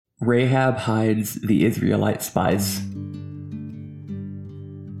Rahab hides the Israelite spies.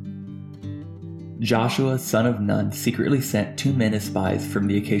 Joshua, son of Nun, secretly sent 2 men as spies from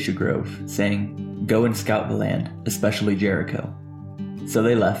the Acacia Grove, saying, "Go and scout the land, especially Jericho." So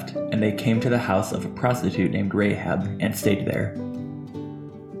they left, and they came to the house of a prostitute named Rahab and stayed there.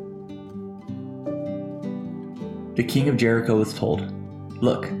 The king of Jericho was told,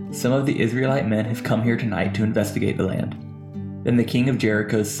 "Look, some of the Israelite men have come here tonight to investigate the land." Then the king of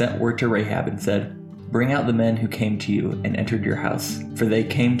Jericho sent word to Rahab and said, "Bring out the men who came to you and entered your house, for they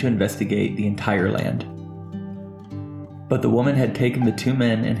came to investigate the entire land." But the woman had taken the 2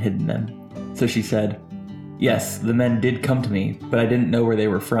 men and hidden them. So she said, "Yes, the men did come to me, but I didn't know where they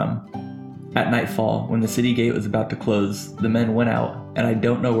were from. At nightfall, when the city gate was about to close, the men went out, and I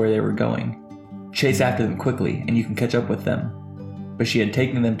don't know where they were going. Chase after them quickly, and you can catch up with them." But she had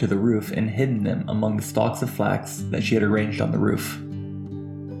taken them to the roof and hidden them among the stalks of flax that she had arranged on the roof.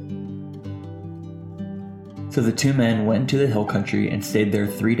 So the 2 men went into the hill country and stayed there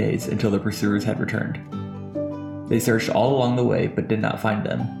 3 days until the pursuers had returned. They searched all along the way but did not find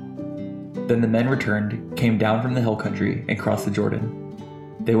them. Then the men returned, came down from the hill country, and crossed the Jordan.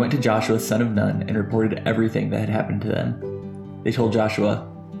 They went to Joshua, son of Nun, and reported everything that had happened to them. They told Joshua,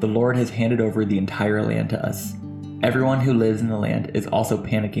 "The Lord has handed over the entire land to us. Everyone who lives in the land is also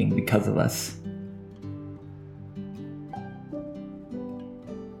panicking because of us."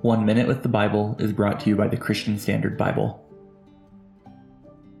 1 Minute with the Bible is brought to you by the Christian Standard Bible.